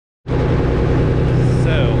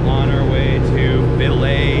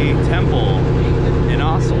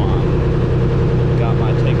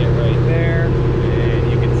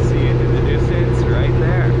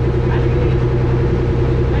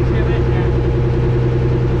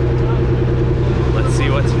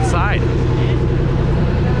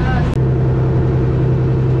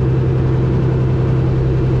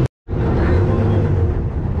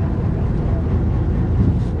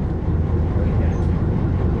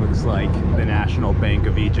looks like the National Bank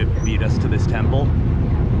of Egypt beat us to this temple.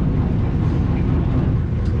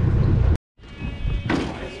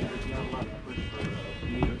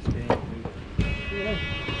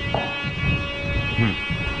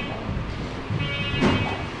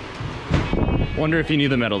 Wonder if he knew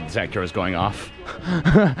the metal detector was going off.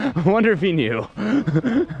 Wonder if he knew.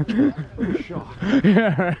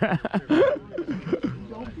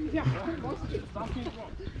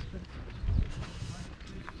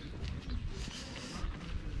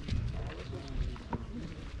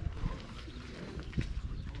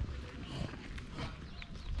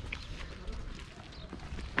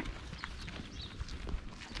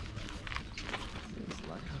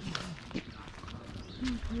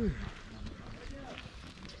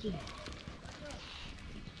 Yeah.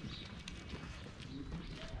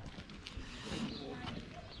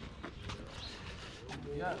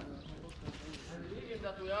 Yeah. Believe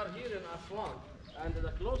that we are here in Aswan, and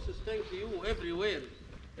the closest thing to you everywhere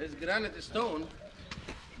is granite stone,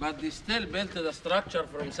 but they still built the structure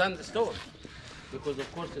from sandstone, because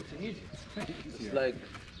of course it's easy. It's like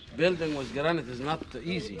building with granite is not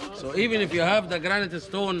easy. So even if you have the granite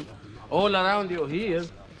stone all around you here,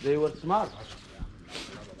 they were smart.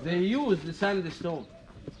 They used the sandstone.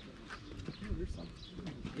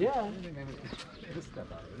 Yeah.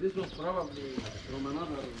 This was probably from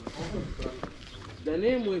another structure. The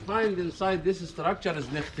name we find inside this structure is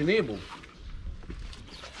Nechtenebu,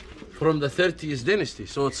 from the 30th dynasty.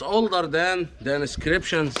 So it's older than the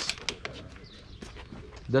inscriptions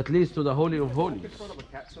that leads to the Holy of Holies.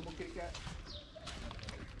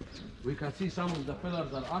 We can see some of the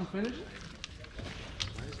pillars are unfinished.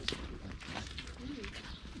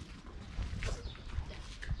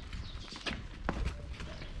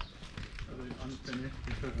 Unfinished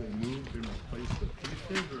because they moved and replaced the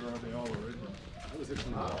pieces, or are they all original?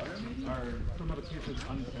 Are some of the pieces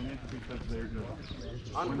unfinished because they're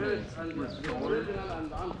just Unfinished, and the original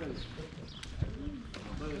and unfinished.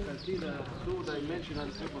 So you can see the two-dimensional,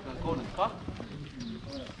 people can call it cut,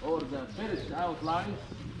 or the finished outlines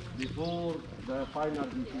before the final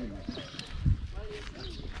detail.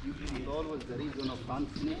 Usually always the reason of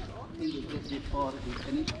unfinished, is it or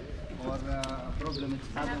finished, or problem it's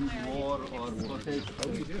happened, war or protest.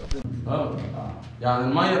 يعني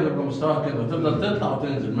الميه بيبقى مستواها كده وتفضل تطلع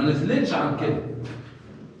وتنزل، ما نزلتش عن كده.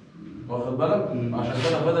 واخد بالك؟ عشان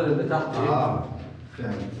كده بدل اللي تحت ايه؟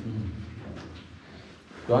 فهمت.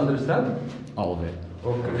 You understand? All of it.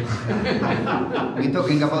 Okay. We're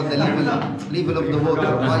talking about the level of the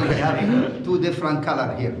water. Why we have two different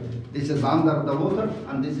color here. This is under the water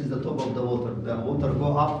and this is the top of the water. The water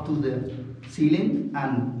go up to the ceiling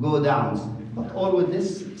and go down. But all with this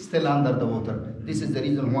still under the water. This is the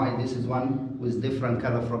reason why this is one with different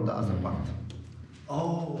color from the other part.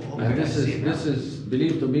 Oh, okay. And this is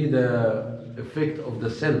believed to be the effect of the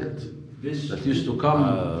silt that used to come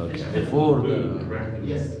before the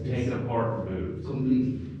Yes, Taken apart, removed.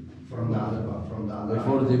 completely from the other part, from the other.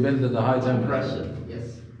 before they built the high temperature. Yes.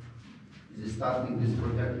 This starting this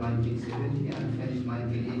project 1970 and finished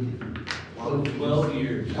 1980. 12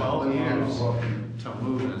 years. 12 years to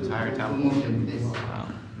move an entire temple. Promotion this.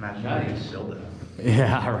 Imagine how you build it.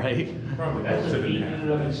 Yeah, right. Probably that's a feat in and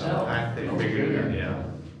of itself. They figured it out, yeah.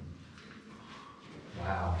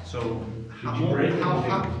 Wow. So, did you bring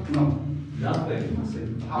No. nothing?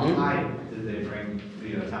 How high did they bring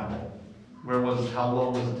the temple? How low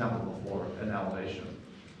was the temple before in elevation?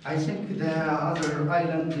 I think the other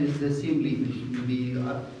island is the same level, maybe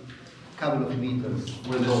a couple of meters.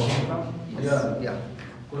 Where this came from? Yes. Yeah.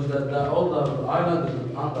 Because the older island is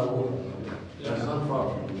underwater. That's not far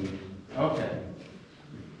from me. Okay.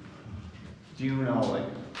 Do you know, like,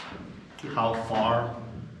 how far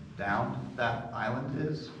down that island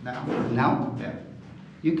is now? Now Yeah.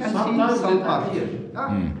 you can Sometimes see some it's part. here.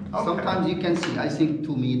 Okay. Sometimes you can see. I think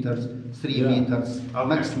 2 meters, 3 Yeah. meters Okay.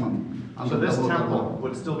 maximum. So under this the water. temple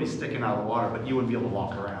would still be sticking out of the water, but you wouldn't be able to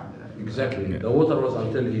walk around it. Exactly. The water was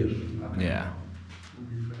until here. Yeah.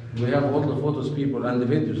 We have all the photos, people, and the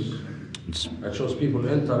videos. That shows people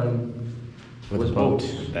entering With a boat.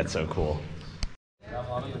 That's so cool.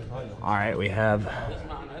 All right, we have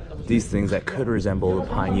these things that could resemble the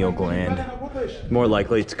pineal gland. More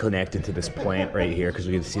likely it's connected to this plant right here because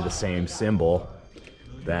we can see the same symbol.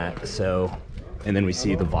 And then we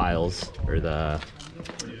see the vials or the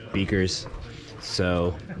beakers.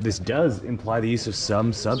 So this does imply the use of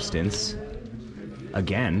some substance.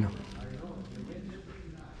 Again,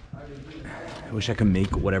 I wish I could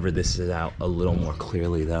make whatever this is out a little more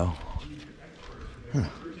clearly though. Huh.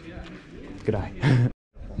 Good eye.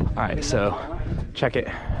 All right, so check it.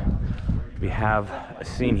 We have a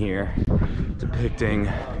scene here depicting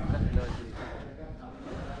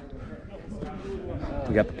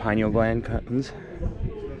We got the pineal gland cones.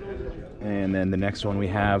 And then the next one we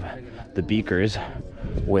have the beakers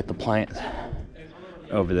with the plants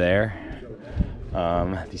over there.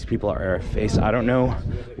 These people are face. I don't know.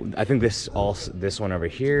 I think this one over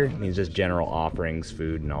here means just general offerings,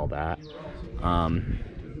 food, and all that.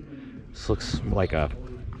 This looks like a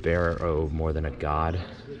pharaoh more than a god.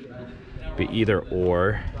 But either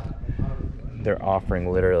or, they're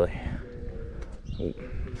offering literally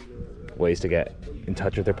ways to get in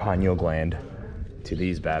touch with their pineal gland to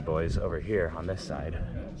these bad boys over here on this side.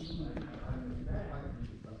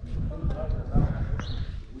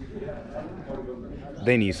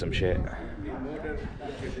 They need some shit.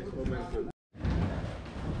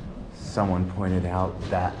 Someone pointed out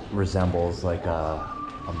that resembles like a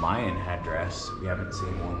Mayan headdress. We haven't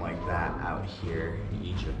seen one like that out here in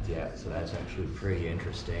Egypt yet, so that's actually pretty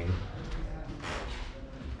interesting.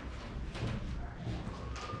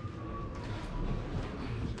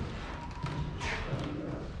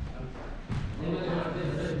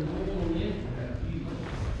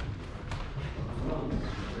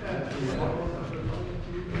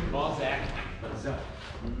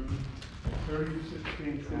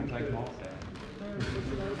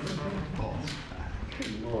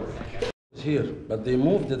 Here, but they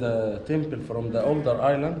moved the temple from the older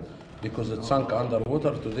island because it sunk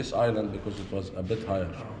underwater to this island because it was a bit higher.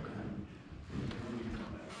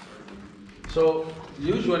 So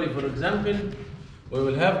usually, for example, we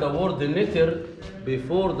will have the word neter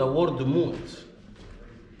before the word mut.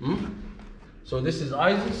 So this is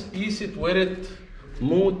Isis, Isit, Weret,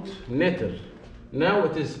 Mut, Neter. Now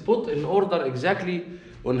it is put in order exactly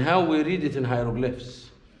on how we read it in hieroglyphs.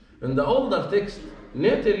 In the older text,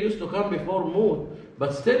 Neter used to come before Mut,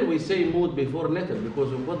 but still we say Mut before Neter because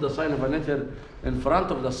we put the sign of a Neter in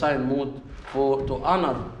front of the sign Mut to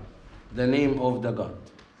honor the name of the god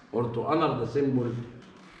or to honor the symbol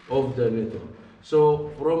of the Neter.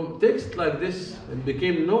 So from text like this, it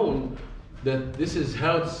became known that this is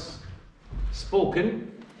how it's spoken,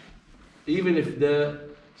 even if the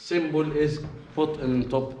symbol is put in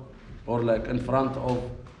top or like in front of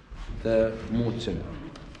the Mut symbol.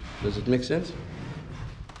 Does it make sense?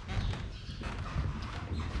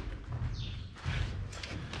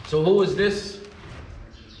 So who is this?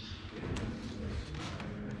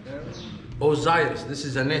 Osiris. This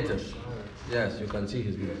is a Neter. Yes, you can see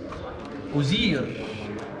his name. Uzir.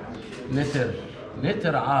 Neter.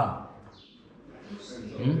 Neter A.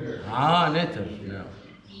 Neter. Yeah.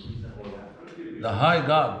 The high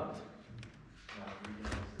god.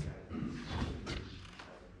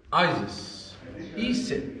 Isis.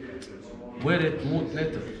 Isit. Weret Mut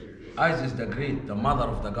Neter. Isis the Great, the mother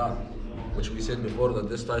of the god, which we said before that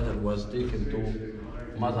this title was taken to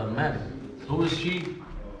Mother Mary. Who is she?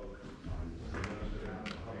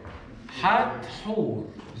 Hat Hor.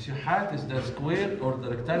 You see, Hat is the square or the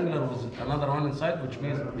rectangular with another one inside, which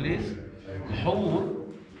means place. Hor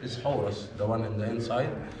is Horus, the one in the inside.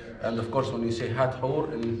 And of course, when you say Hat Hor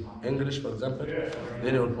in English, for example,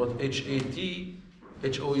 then you will put H-A-T-H-O-U-R.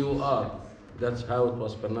 That's how it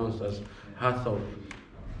was pronounced as Hathor.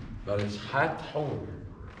 But it's Hat Hor.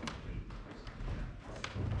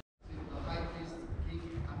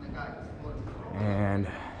 And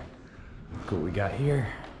look what we got here.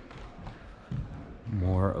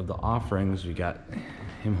 More of the offerings. We got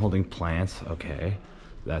him holding plants. Okay,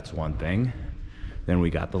 that's one thing. Then we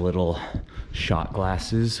got the little shot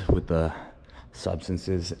glasses with the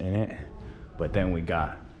substances in it. But then we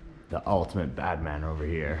got the ultimate bad man over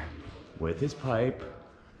here with his pipe,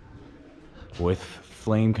 with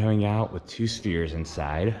flame coming out with two spheres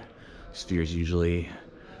inside. Spheres usually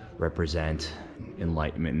represent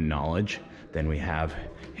enlightenment and knowledge. Then we have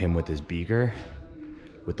him with his beaker,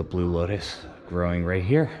 with the blue lotus growing right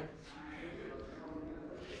here.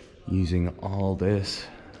 Using all this.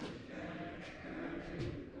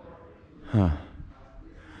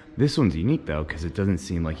 This one's unique though, because it doesn't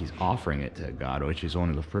seem like he's offering it to God, which is one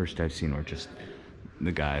of the first I've seen where just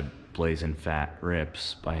the guy blazing fat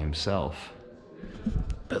rips by himself.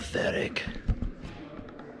 Pathetic.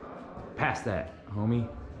 Pass that, homie.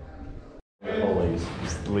 Holy,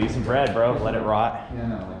 just leave some bread, bro. Let it rot. Yeah,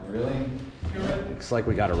 no, like really? Looks like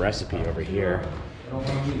we got a recipe over here. I don't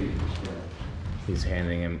want to eat. He's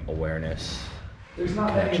handing him awareness, There's not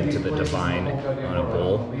connection many to of the these places divine in the whole on a goddamn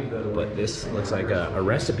bowl. world. But this looks like a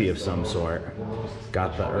recipe of some sort.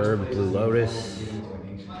 Got the herb blue lotus.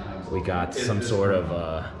 We got some sort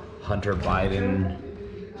of Hunter Biden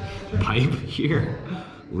pipe here.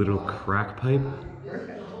 Little crack pipe.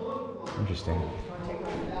 Interesting.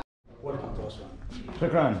 Welcome to Aswan.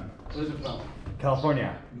 Shukran. Where's it from?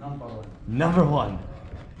 California. Number one. Number one.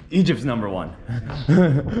 Egypt's number one.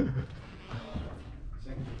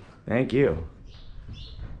 Thank you.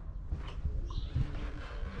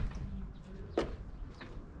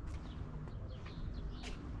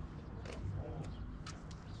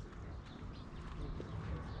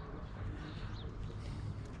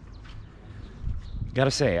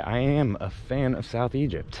 Gotta say, I am a fan of South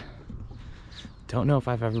Egypt. Don't know if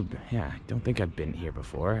I've ever been, yeah, I don't think I've been here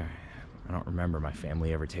before. I don't remember my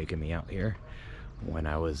family ever taking me out here when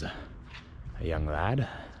I was a young lad.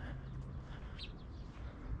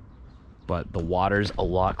 But the water's a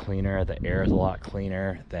lot cleaner, the air is a lot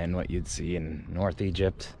cleaner than what you'd see in North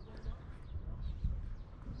Egypt.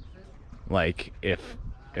 Like, if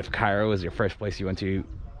Cairo was your first place you went to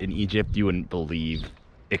in Egypt, you wouldn't believe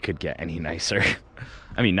it could get any nicer.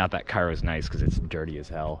 I mean, not that Cairo's nice, because it's dirty as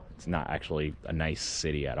hell. It's not actually a nice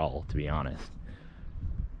city at all, to be honest.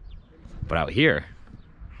 But out here,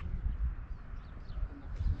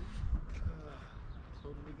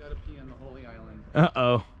 Totally gotta pee on the Holy Island.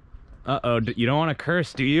 uh-oh. Uh-oh, you don't want to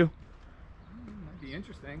curse, do you? Might be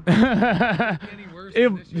interesting. Any worse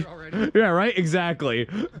than this year already? Yeah, right? Exactly.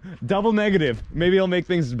 Double negative. Maybe it'll make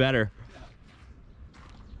things better.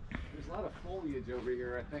 There's a lot of foliage over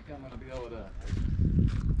here. I think I'm gonna be able to.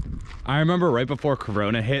 I remember right before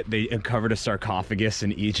Corona hit, they uncovered a sarcophagus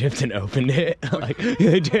in Egypt and opened it. Like,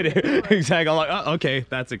 they did it. Exactly. I'm like, oh, okay,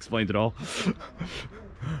 that's explained it all.